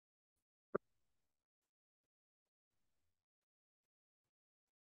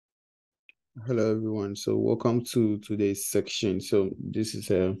Hello everyone. So welcome to today's section. So this is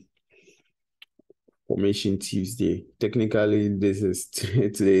a Formation Tuesday. Technically, this is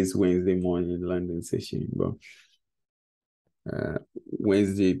today's Wednesday morning London session, but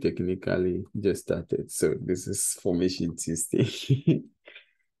Wednesday technically just started. So this is Formation Tuesday.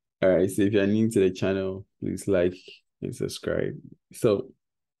 All right. So if you're new to the channel, please like and subscribe. So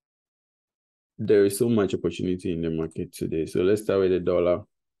there is so much opportunity in the market today. So let's start with the dollar.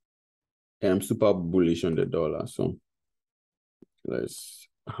 And I'm super bullish on the dollar. So let's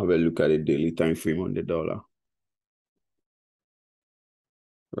have a look at the daily time frame on the dollar.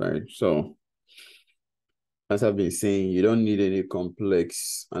 Right. So as I've been saying, you don't need any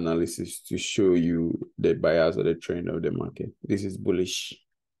complex analysis to show you the bias or the trend of the market. This is bullish,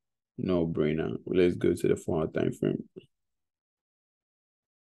 no brainer. Let's go to the 4-hour time frame.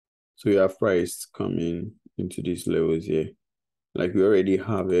 So you have price coming into these levels here. Like we already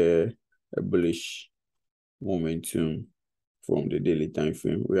have a bullish momentum from the daily time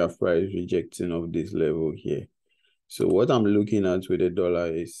frame. We have price rejecting of this level here. So what I'm looking at with the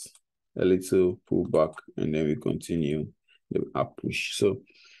dollar is a little pullback, and then we continue the up push. So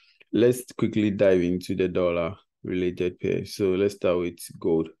let's quickly dive into the dollar related pair. So let's start with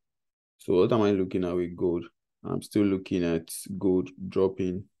gold. So what am I looking at with gold? I'm still looking at gold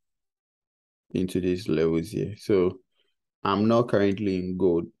dropping into these levels here. So I'm not currently in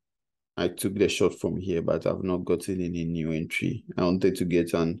gold. I took the short from here, but I've not gotten any new entry. I wanted to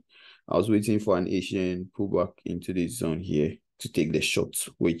get I was waiting for an Asian pullback into this zone here to take the short,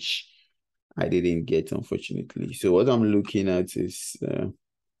 which I didn't get, unfortunately. So what I'm looking at is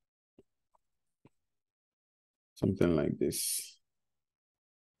something like this.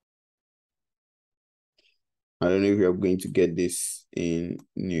 I don't know if we are going to get this in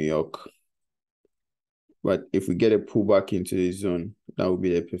New York, but if we get a pullback into the zone, that would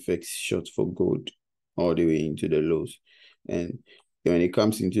be the perfect shot for gold all the way into the lows. And when it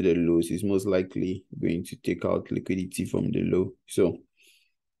comes into the lows, it's most likely going to take out liquidity from the low. So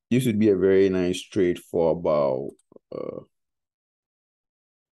this would be a very nice trade for about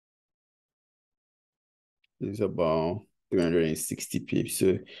this is about 360 pips.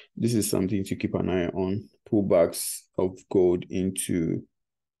 So this is something to keep an eye on. Pullbacks of gold into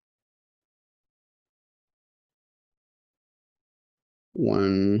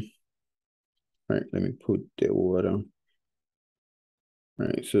one. All right, let me put the water. All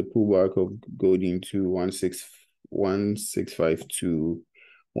right, so pullback of gold into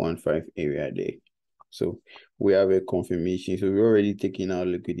 165.215 area there. So we have a confirmation. So we're already taking out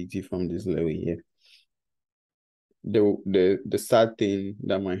liquidity from this level here. The sad thing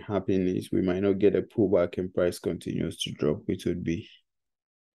that might happen is we might not get a pullback and price continues to drop, which would be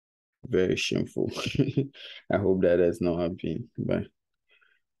very shameful. I hope that does not happen, but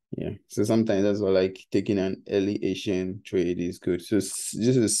yeah. So sometimes that's why like taking an early Asian trade is good. So this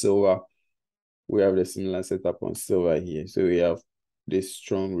is silver. We have the similar setup on silver here. So we have this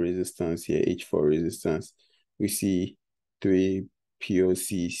strong resistance here, H4 resistance. We see 3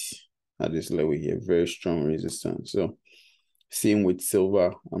 POCs at this level here, very strong resistance. So same with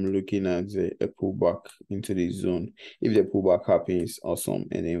silver. I'm looking at a pullback into the zone. If the pullback happens, awesome.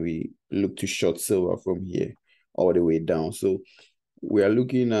 And then we look to short silver from here all the way down. So we are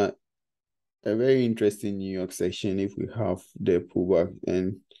looking at a very interesting New York section if we have the pullback.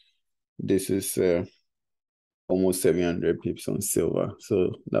 And this is almost 700 pips on silver.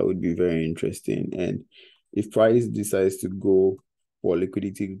 So that would be very interesting. And if price decides to go for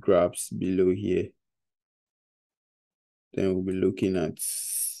liquidity grabs below here, then we'll be looking at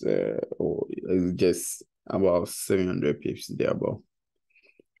just about 700 pips there about.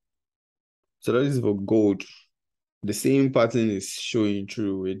 So that is for gold. The same pattern is showing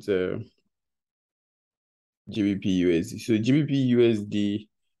through with GBP USD. So GBP USD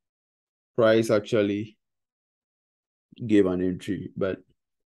price actually gave an entry, but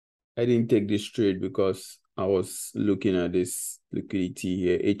I didn't take this trade because I was looking at this liquidity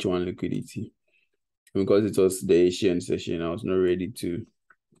here, H1 liquidity. Because it was the Asian session, I was not ready to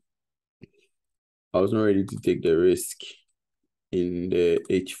take the risk in the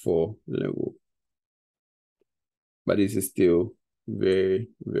H4 level. But this is still very,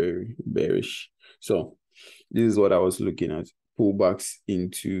 very bearish. So this is what I was looking at. Pullbacks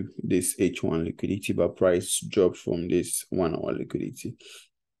into this H1 liquidity, but price dropped from this 1 hour liquidity.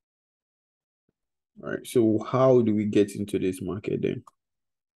 All right, so how do we get into this market then?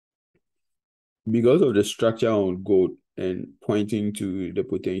 Because of the structure on gold and pointing to the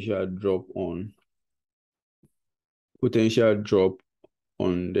potential drop on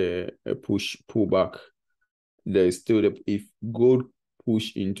the push pullback, there's still if gold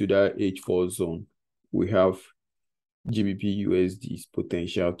push into that H4 zone, we have GBP USD's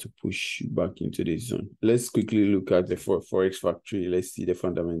potential to push back into this zone. Let's quickly look at the Forex factory. Let's see the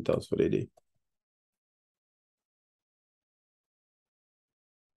fundamentals for the day.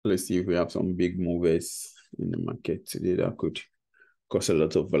 Let's see if we have some big movers in the market today that could cause a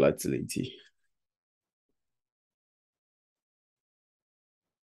lot of volatility.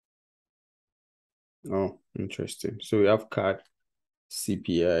 Oh, interesting. So we have CAD,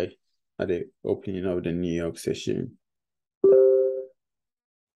 CPI at the opening of the New York session.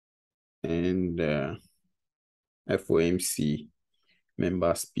 And FOMC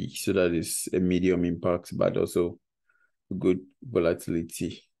member speak. So that is a medium impact, but also good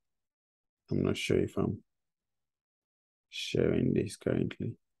volatility. I'm not sure if I'm sharing this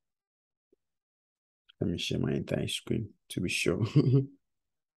currently. Let me share my entire screen to be sure.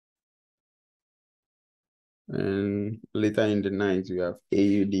 And later in the night, we have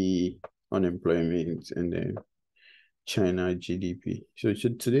AUD, unemployment, and then China GDP. So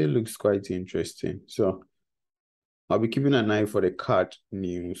today looks quite interesting. So I'll be keeping an eye for the CAD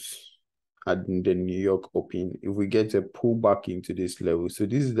news at the New York Open. If we get a pullback into this level, so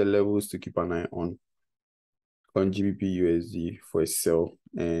this is the levels to keep an eye on GBP USD for a sell,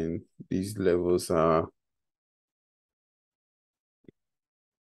 and these levels are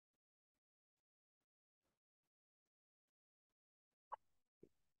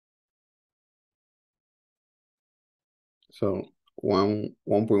so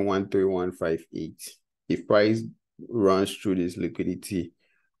 1.13158. If price runs through this liquidity,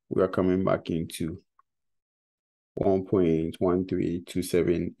 we are coming back into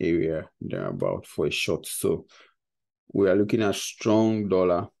 1.1327 area thereabout for a short. So we are looking at strong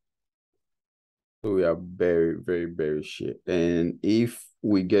dollar. So we are very, very bearish here. And if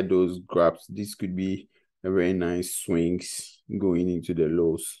we get those grabs, this could be a very nice swings going into the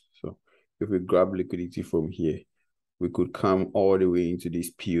lows. So if we grab liquidity from here, we could come all the way into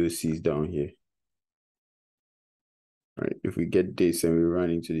these POCs down here. All right, if we get this and we run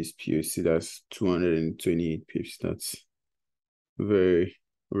into this POC, that's 228 pips. That's very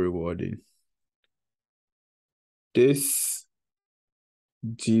rewarding. This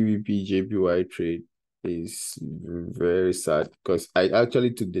GBP JPY trade is very sad because I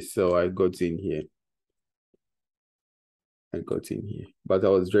actually took the sell. I got in here, but I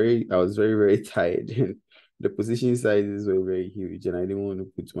was very, very tired. The position sizes were very huge, and I didn't want to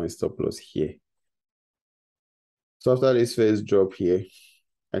put my stop loss here. So after this first drop here,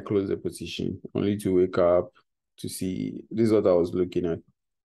 I closed the position only to wake up to see this is what I was looking at.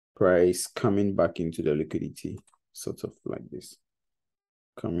 Price coming back into the liquidity, sort of like this.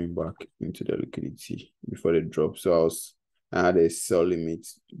 Coming back into the liquidity before the drop. So I had a sell limit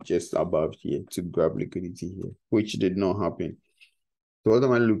just above here to grab liquidity here, which did not happen. So what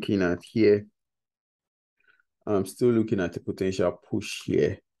am I looking at here? I'm still looking at a potential push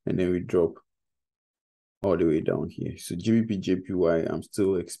here, and then we drop all the way down here. So GBP JPY, I'm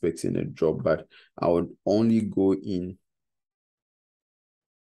still expecting a drop, but I would only go in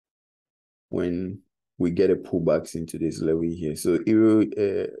when we get a pullbacks into this level here. So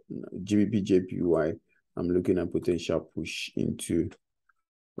GBP JPY, I'm looking at potential push into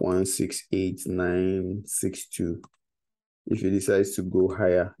 168.962. If it decides to go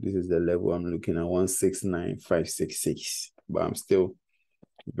higher, this is the level I'm looking at, 169.566. But I'm still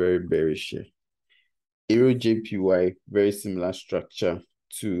very bearish here. Euro JPY, very similar structure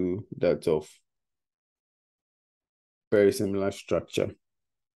to that of very similar structure.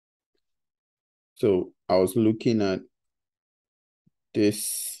 So I was looking at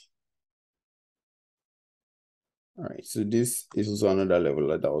this. All right, so this is also another level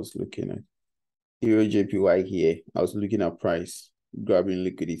that I was looking at. Euro JPY here, I was looking at price, grabbing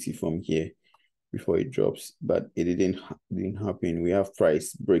liquidity from here before it drops, but it didn't happen. We have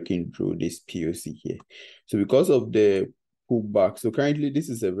price breaking through this POC here. So because of the pullback, so currently this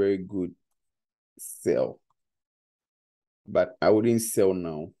is a very good sell, but I wouldn't sell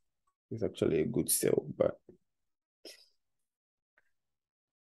now. It's actually a good sell, but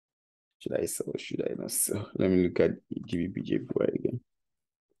should I sell or should I not sell? Let me look at GBP JPY again.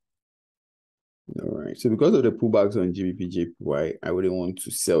 All right. So because of the pullbacks on GBP JPY, I wouldn't want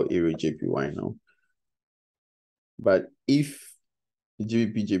to sell Euro JPY now. But if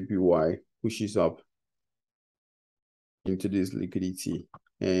GBP JPY pushes up into this liquidity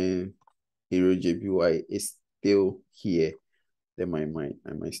and Euro JPY is still here, then I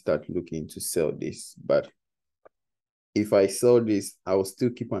might start looking to sell this. But if I sell this, I will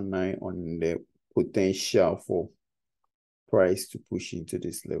still keep an eye on the potential for price to push into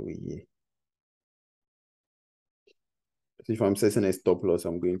this level here. So if I'm setting a stop loss,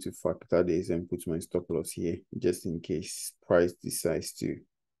 I'm going to factor this and put my stop loss here just in case price decides to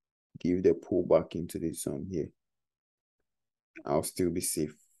give the pullback into the zone here. I'll still be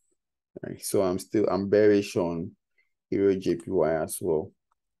safe. Right. So I'm bearish on Euro JPY as well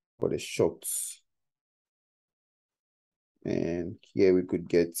for the shorts. And here we could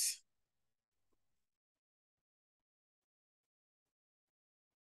get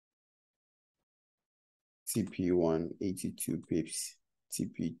TP1 82 pips,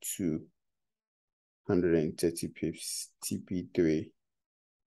 TP2 130 pips, TP3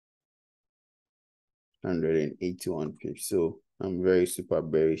 181 pips. So I'm very super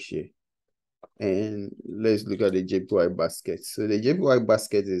bearish here. And let's look at the JPY basket. So the JPY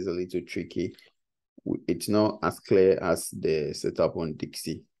basket is a little tricky. It's not as clear as the setup on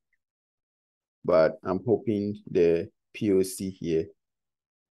Dixie, but I'm hoping the POC here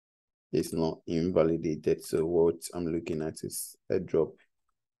is not invalidated. So what I'm looking at is a drop,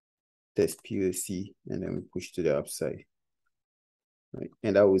 test POC, and then we push to the upside. Right?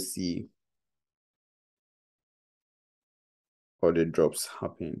 And I will see all the drops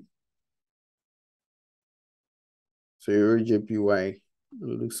happen. So your JPY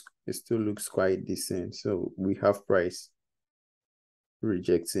it still looks quite decent. So we have price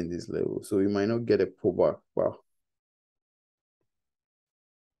rejecting this level. So we might not get a pullback. Wow.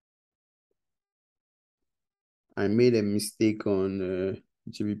 I made a mistake on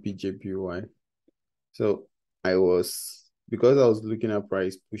GBP JPY. So because I was looking at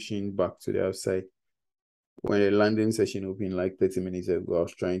price pushing back to the upside. When the landing session opened like 30 minutes ago, I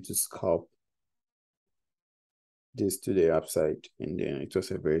was trying to scalp this to the upside, and then it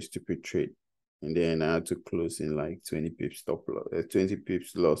was a very stupid trade. And then I had to close in like 20 pips stop loss, 20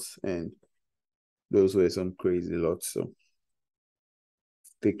 pips loss, and those were some crazy lots. So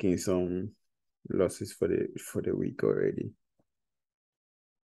taking some losses for the week already.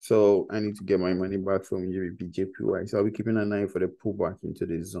 So I need to get my money back from GBP JPY. So I'll be keeping an eye for the pullback into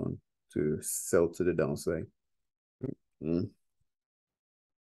the zone to sell to the downside.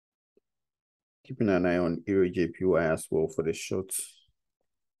 Keeping an eye on Euro JPY as well for the shorts.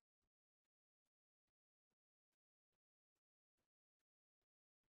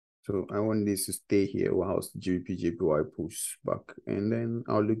 So I want this to stay here whilst GBP JPY push back. And then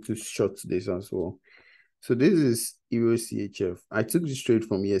I'll look to short this as well. So this is Euro CHF. I took this trade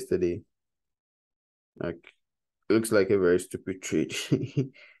from yesterday. Like, it looks like a very stupid trade.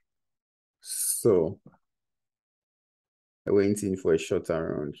 So I went in for a short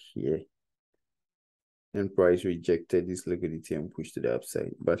around here. And price rejected this liquidity and pushed to the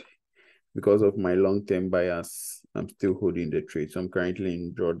upside. But because of my long-term bias, I'm still holding the trade. So I'm currently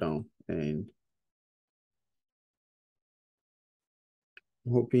in drawdown, and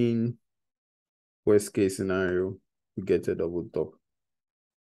I'm hoping worst case scenario, we get a double top.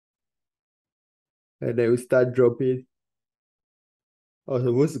 And then we start dropping. I was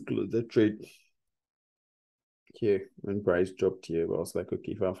supposed to close the trade here when price dropped here. But I was like,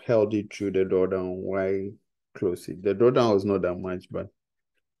 okay, if I've held it through the drawdown, why close it? The drawdown was not that much, but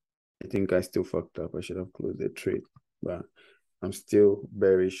I think I still fucked up. I should have closed the trade. But I'm still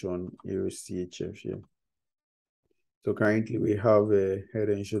bearish on Euro CHF here. So currently we have a head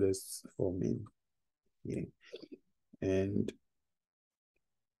and shoulders forming here. And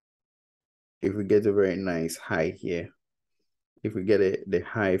if we get a very nice high here, if we get the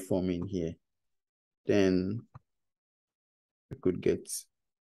high forming here, then we could get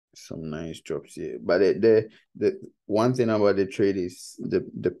some nice drops here. But the one thing about the trade is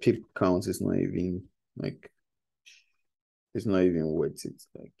the pip count is not even like, it's not even worth it.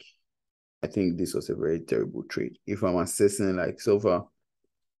 Like, I think this was a very terrible trade. If I'm assessing, like, so far,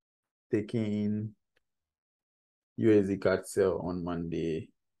 taking USD card sell on Monday,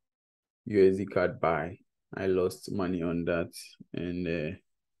 USD card buy, I lost money on that. And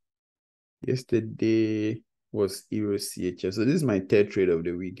yesterday was Euro CHF. So this is my third trade of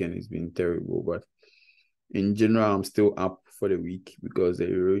the weekend. It's been terrible, but in general, I'm still up for the week because the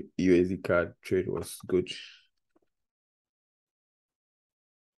Euro USD card trade was good.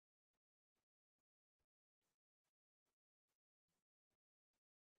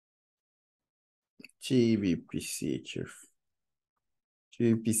 GBPCHF.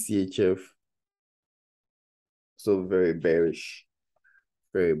 GBPCHF. So very bearish.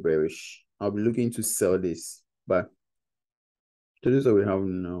 Very bearish. I'll be looking to sell this, but so this is what we have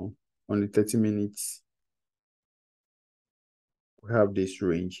now. On the 30 minutes, we have this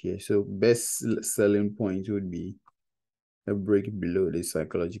range here. So best selling point would be a break below the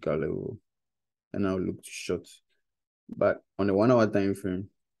psychological level, and I'll look to short. But on a 1 hour time frame,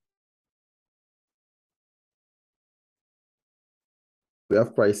 We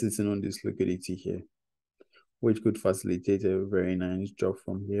have prices in on this liquidity here, which could facilitate a very nice drop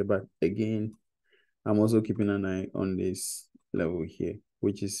from here. But again, I'm also keeping an eye on this level here,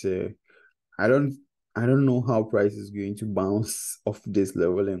 which is I don't know how price is going to bounce off this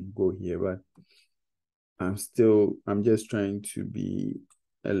level and go here, but I'm just trying to be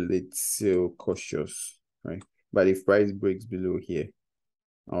a little cautious, right? But if price breaks below here,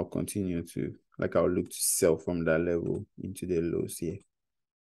 I'll continue to, I'll look to sell from that level into the lows here.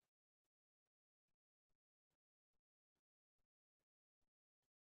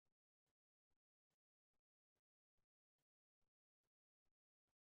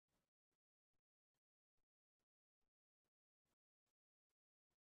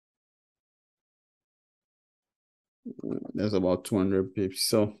 That's about 200 pips.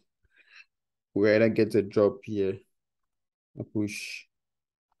 So we either get a drop here, a push,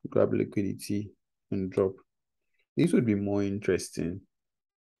 grab liquidity, and drop. This would be more interesting.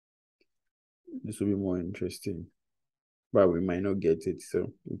 This will be more interesting. But we might not get it.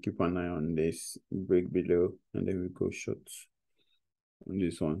 So we keep an eye on this, break below, and then we go short on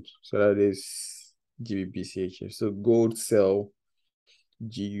this one. So that is GBP. So gold sell,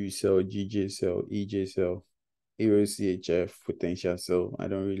 GU sell, GJ sell, EJ sell, Euro CHF potential sell. I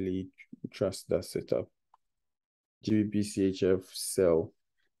don't really trust that setup. GBP CHF sell.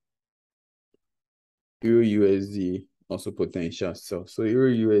 Euro USD also potential sell. So Euro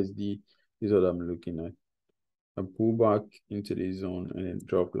USD is what I'm looking at. I pull back into the zone and then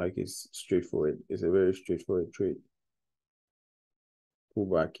drop like it's straightforward. It's a very straightforward trade. Pull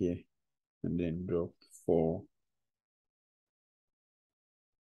back here and then drop for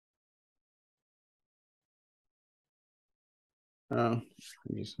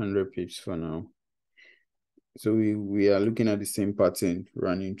just 100 pips for now. So we are looking at the same pattern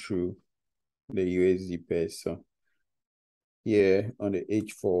running through the USD pair. So here on the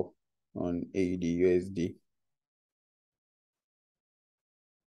H4 on AUD USD,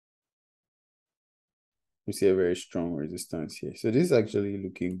 we see a very strong resistance here. So this is actually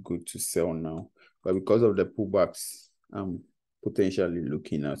looking good to sell now. But because of the pullbacks, I'm potentially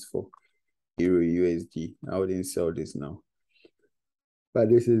looking at for Euro USD. I wouldn't sell this now. But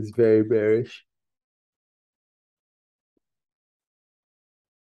this is very bearish.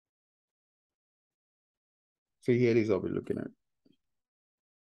 So here is what we're looking at.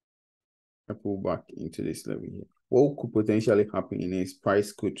 I pull back into this level here. What could potentially happen is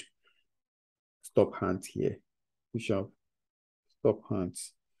price could stop hands here. Push up, stop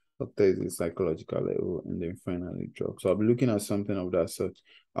hands. Up there is the psychological level and then finally drop. So I'll be looking at something of that sort.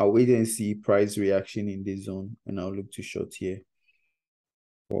 I'll wait and see price reaction in this zone and I'll look to short here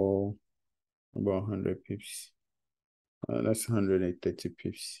for about 100 pips. That's 130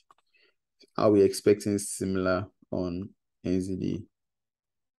 pips. Are we expecting similar on NZD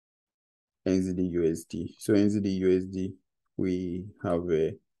USD? So NZD USD, we have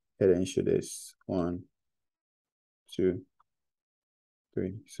a head and shoulders 1, 2,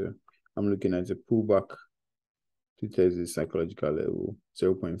 3. So I'm looking at a pullback to test the psychological level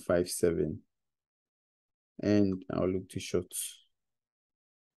 0.57, and I'll look to short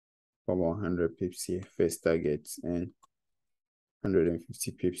for about 100 pips here, first target, and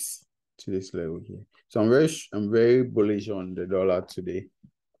 150 pips to this level here. So I'm very bullish on the dollar today,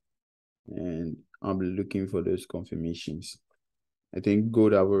 and I'll be looking for those confirmations. I think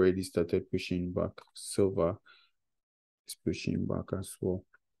gold have already started pushing back. Silver is pushing back as well.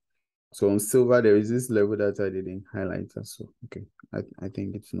 So on silver, there is this level that I didn't highlight as well. Okay, I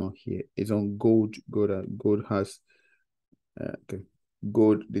think it's not here. It's on gold. Gold has okay.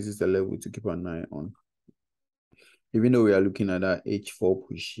 Gold, this is the level to keep an eye on. Even though we are looking at that H4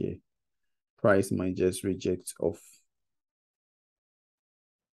 push here, price might just reject off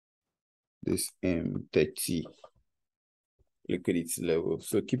this M30 liquidity level.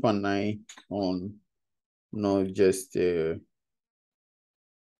 So keep an eye on not just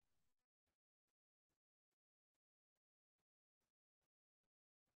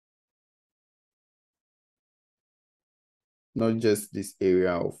not just this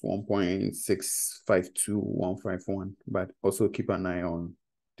area of 1.652151, but also keep an eye on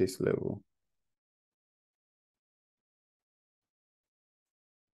this level.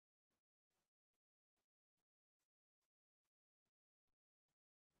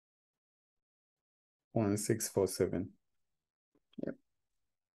 $1.647. Yep.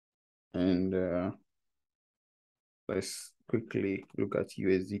 And let's quickly look at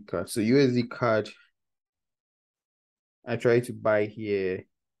USD card. So USD card, I tried to buy here,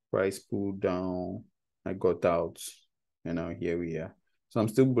 price pulled down, I got out, and now here we are. So I'm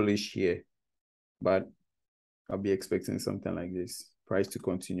still bullish here, but I'll be expecting something like this. price to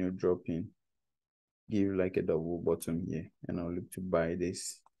continue dropping, give like a double bottom here, and I'll look to buy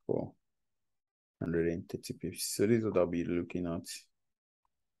this for 130 pips. So this is what I'll be looking at.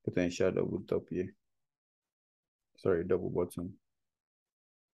 Potential double top here. Sorry, double bottom.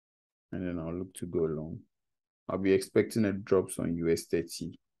 And then I'll look to go long. I'll be expecting a drops on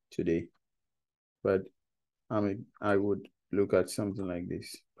US30 today. But I would look at something like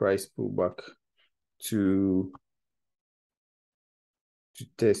this. Price pullback to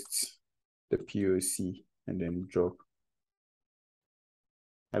test the POC and then drop.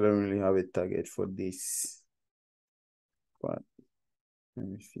 I don't really have a target for this, but let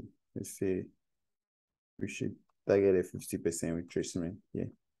me see. Let's say we should target a 50% retracement here.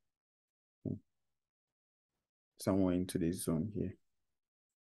 Somewhere into this zone here.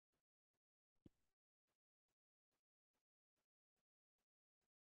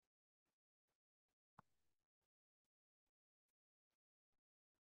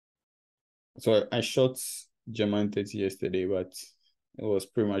 So I shot German 30 yesterday, but it was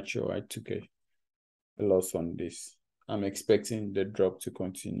premature. I took a loss on this. I'm expecting the drop to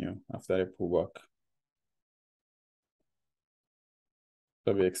continue after the pullback. So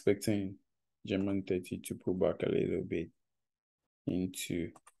I'll be expecting German 30 to pull back a little bit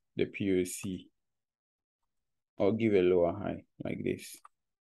into the POC or give a lower high like this.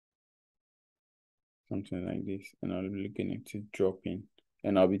 Something like this. And I'll be looking at it dropping.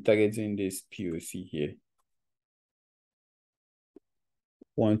 And I'll be targeting this POC here.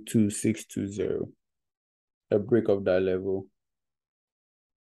 12620. A break of that level.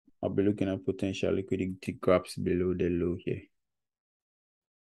 I'll be looking at potential liquidity gaps below the low here.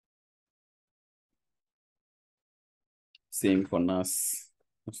 Same for NAS.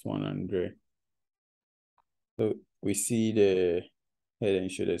 That's 100. So we see the head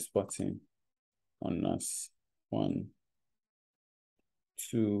and shoulders pattern on NAS. 1,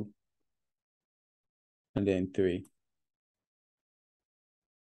 2, and then 3.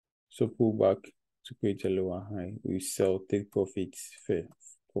 So pull back to create a lower high. We sell, take profits,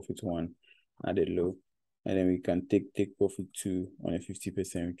 profit 1 at the low. And then we can take profit 2 on a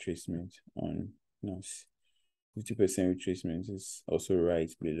 50% retracement on NAS. 50% retracement is also right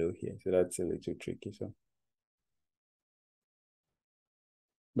below here. So that's a little tricky. So,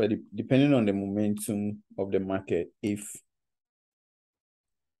 but depending on the momentum of the market, if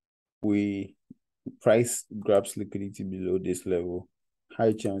we price grabs liquidity below this level,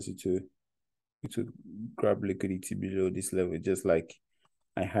 high chance it will grab liquidity below this level, just like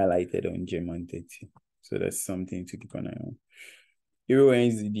I highlighted on German 30. So that's something to keep an eye on. Euro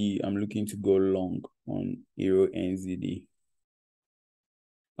NZD, I'm looking to go long on Euro NZD.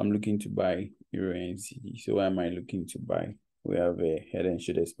 I'm looking to buy Euro NZD. So why am I looking to buy? We have a head and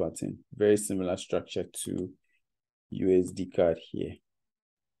shoulders pattern. Very similar structure to USD card here.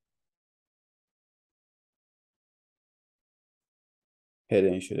 Head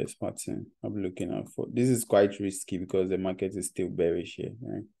and shoulders pattern. I'm looking out for. This is quite risky because the market is still bearish here,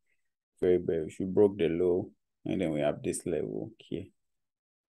 right? Very bearish. We broke the low and then we have this level here.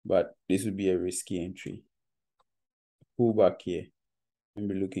 But this would be a risky entry. Pull back here and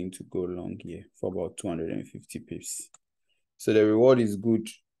be looking to go long here for about 250 pips. So the reward is good.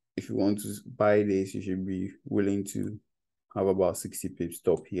 If you want to buy this, you should be willing to have about 60 pips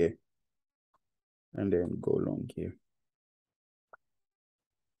stop here and then go long here.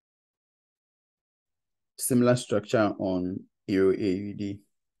 Similar structure on Euro AUD.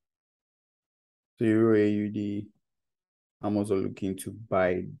 So Euro AUD, I'm also looking to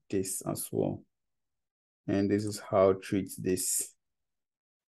buy this as well. And this is how it treats this.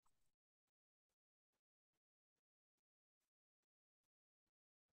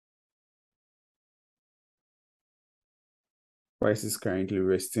 Price is currently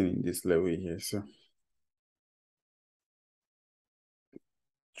resting in this level here. So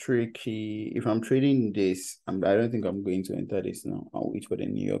tricky. If I'm trading this, I don't think I'm going to enter this now. I'll wait for the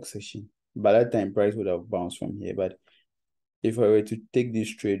New York session. By that time, price would have bounced from here. But if I were to take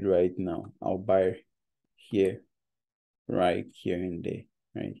this trade right now, I'll buy here, right here and there,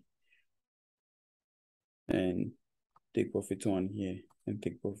 right? And take profit 1 here and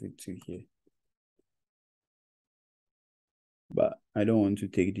take profit 2 here. But I don't want to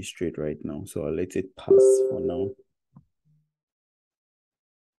take this trade right now, so I'll let it pass for now.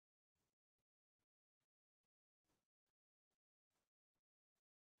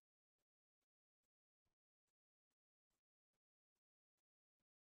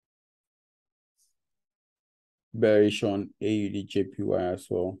 Bearish on AUD JPY as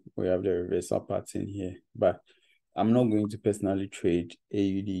well. We have the reversal pattern here, but I'm not going to personally trade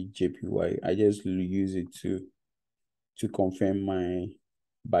AUD JPY. I just use it to to confirm my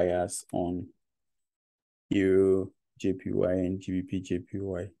bias on Euro JPY and GBP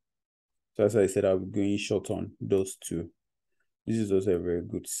JPY. So as I said, I'll be going short on those two. This is also a very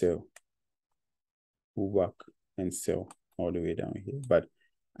good sell. Pull back and sell all the way down here. But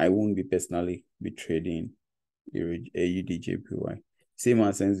I won't be personally be trading AUD JPY. Same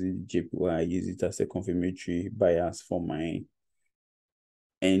as JPY, I use it as a confirmatory bias for my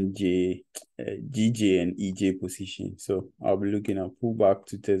NJ, GJ and EJ position. So I'll be looking at pullback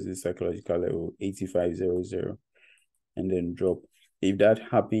to test the psychological level 8500 and then drop. If that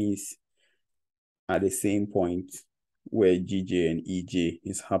happens at the same point where GJ and EJ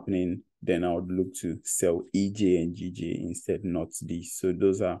is happening, then I would look to sell EJ and GJ instead, not these. So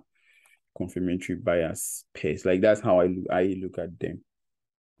those are confirmatory bias pairs. Like that's how I look at them.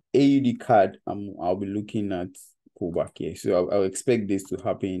 AUD card, I'll be looking at pullback here. So I'll expect this to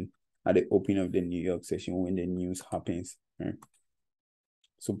happen at the opening of the New York session when the news happens. Right?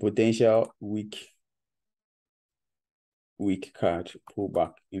 So potential weak card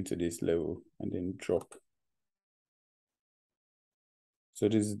pullback into this level and then drop. So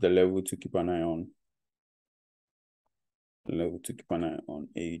this is the level to keep an eye on. The level to keep an eye on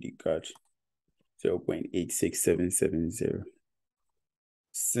AUD card 0.86770.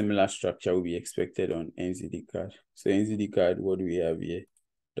 Similar structure will be expected on NZD card. So NZD card, what do we have here?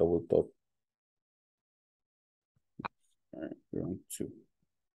 Double top. All right, round 2.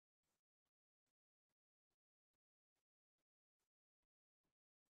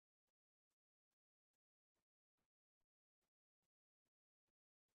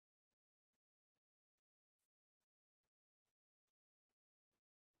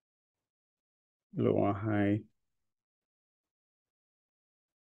 Lower high.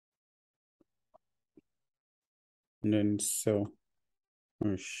 And then sell.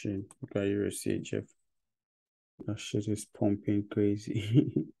 Oh shit, look at your CHF. That shit is pumping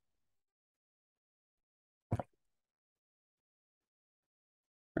crazy.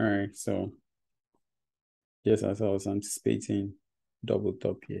 All right, so just as I was anticipating, double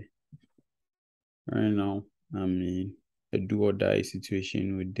top here. Right now, I'm in a do or die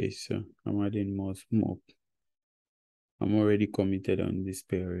situation with this, so I'm adding more smoke. I'm already committed on this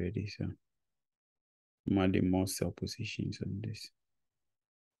pair already, so I'm adding more sell positions on this.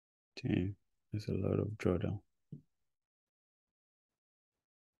 Damn, there's a lot of drawdown.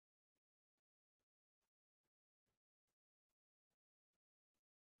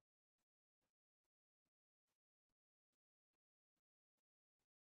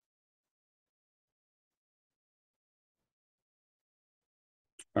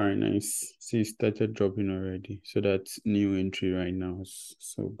 All right, nice. See, it started dropping already. So that's new entry right now. It's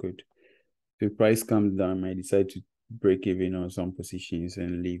so good. If the price comes down, I might decide to break even on some positions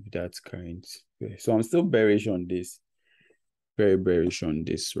and leave that current. So I'm still bearish on this. Very bearish on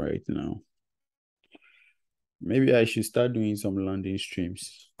this right now. Maybe I should start doing some landing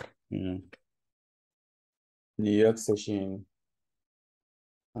streams. You know, New York session.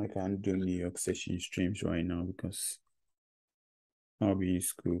 I can't do New York session streams right now because I'll be in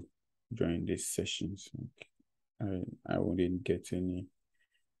school during these sessions. I wouldn't get any.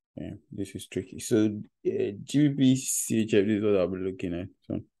 Yeah, this is tricky. So GBP CHF, this is what I'll be looking at.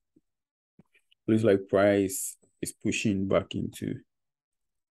 So looks like price is pushing back into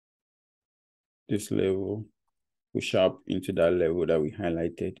this level, push up into that level that we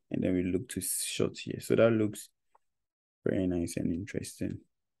highlighted, and then we look to short here. So that looks very nice and interesting.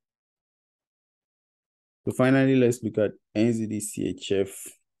 So finally, let's look at NZD CHF.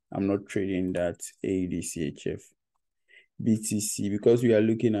 I'm not trading that. AUD CHF. BTC, because we are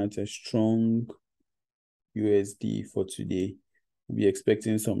looking at a strong USD for today, we'll be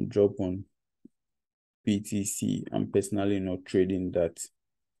expecting some drop on BTC. I'm personally not trading that.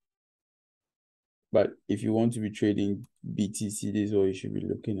 But if you want to be trading BTC, this is what you should be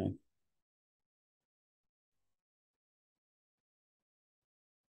looking at.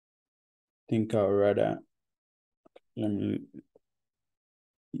 I think I'll rather, let me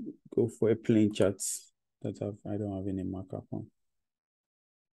go for a plain chart that I don't have any markup on.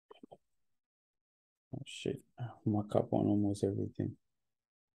 Oh shit, markup on almost everything.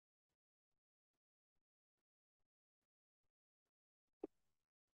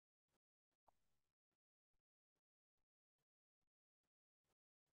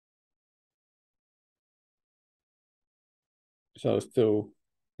 So I'll still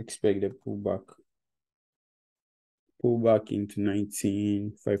expect a pullback into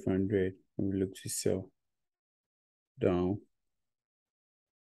 19,500 and we look to sell down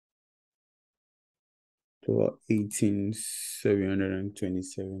to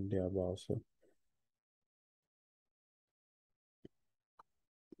 18,727 thereabouts. So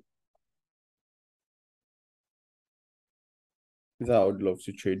So I would love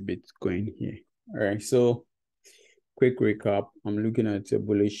to trade Bitcoin here. All right, so quick recap. I'm looking at a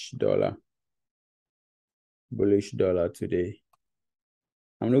bullish dollar today.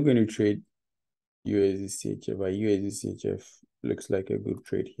 I'm not going to trade USD CHF, but USD CHF looks like a good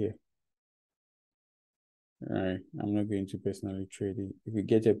trade here. All right, I'm not going to personally trade it. If we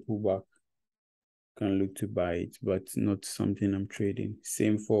get a pullback, can look to buy it, but not something I'm trading.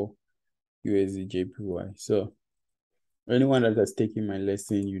 Same for USD JPY. So anyone that has taken my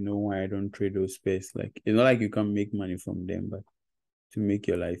lesson, you know why I don't trade those pairs. Like, it's not like you can make money from them, but to make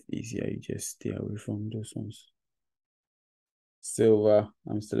your life easier, you just stay away from those ones. Silver,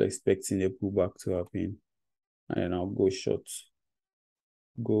 I'm still expecting a pullback to happen, and then I'll go short.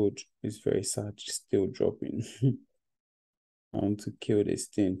 Gold is very sad, still dropping. I want to kill this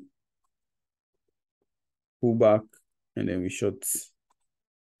thing. Pullback, and then we short.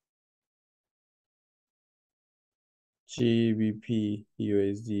 GBP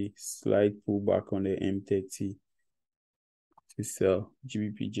USD, slight pullback on the M30 to sell.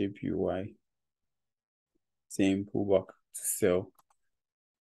 GBP JPY, same pullback to sell.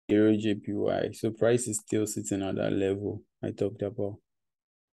 Euro JPY, so price is still sitting at that level I talked about.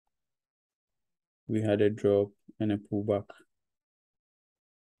 We had a drop and a pullback.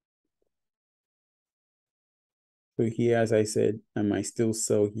 So here, as I said, I might still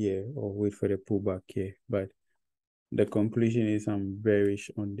sell here or wait for the pullback here, but the conclusion is I'm bearish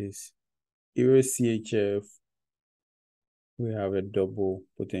on this. Euro CHF, we have a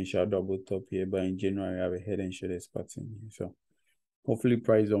potential double top here, but in January, I have a head and shoulders pattern here. So hopefully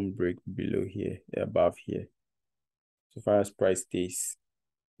price don't break below here, above here. So far as price stays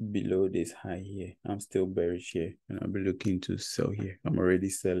below this high here, I'm still bearish here, and I'll be looking to sell here. I'm already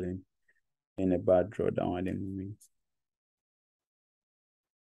selling in a bad drawdown at the moment.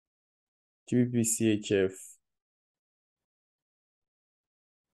 GBP CHF,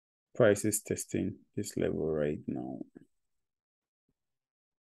 price is testing this level right now.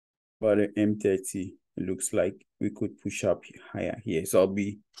 But the M30, it looks like we could push up higher here. So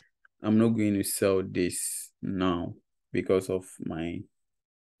I'm not going to sell this now because of my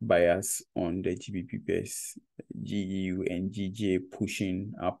bias on the GBP pairs, GEU and GJ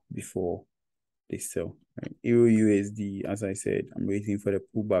pushing up before they sell. Right? Euro USD, as I said, I'm waiting for the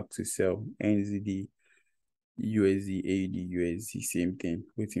pullback to sell. NZD, USD, AUD, USD, same thing.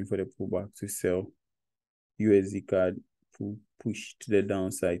 Waiting for the pullback to sell. USD card push to the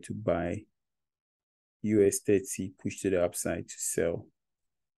downside to buy. US 30 push to the upside to sell.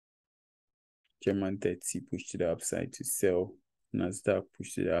 German 30 push to the upside to sell. Nasdaq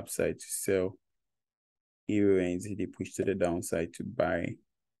push to the upside to sell. Euro NZD push to the downside to buy.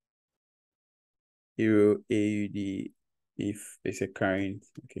 Euro AUD, if it's a current,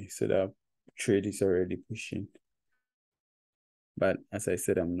 okay, so that trade is already pushing. But as I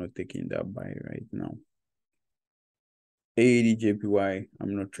said, I'm not taking that buy right now. AUD JPY,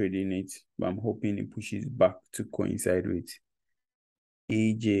 I'm not trading it, but I'm hoping it pushes back to coincide with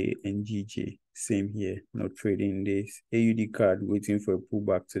AJ and GJ. Same here, not trading this. AUD card waiting for a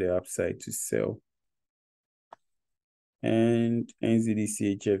pullback to the upside to sell. And NZD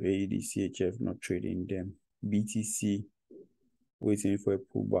CHF, AUD CHF, not trading them. BTC waiting for a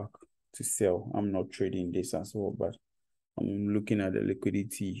pullback to sell. I'm not trading this as well, but I'm looking at the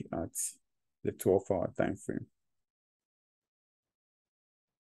liquidity at the 12-hour time frame.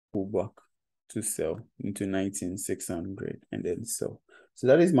 Pullback to sell into 19,600 and then sell. So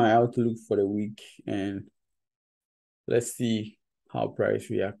that is my outlook for the week, and let's see how price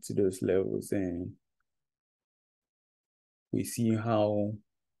reacts to those levels, and we see how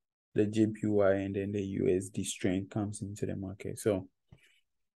the JPY and then the USD strength comes into the market. So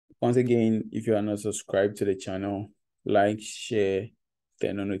once again, if you are not subscribed to the channel, like, share,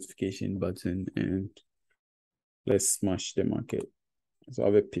 turn on notification button, and let's smash the market. So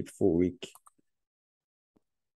have a peaceful week.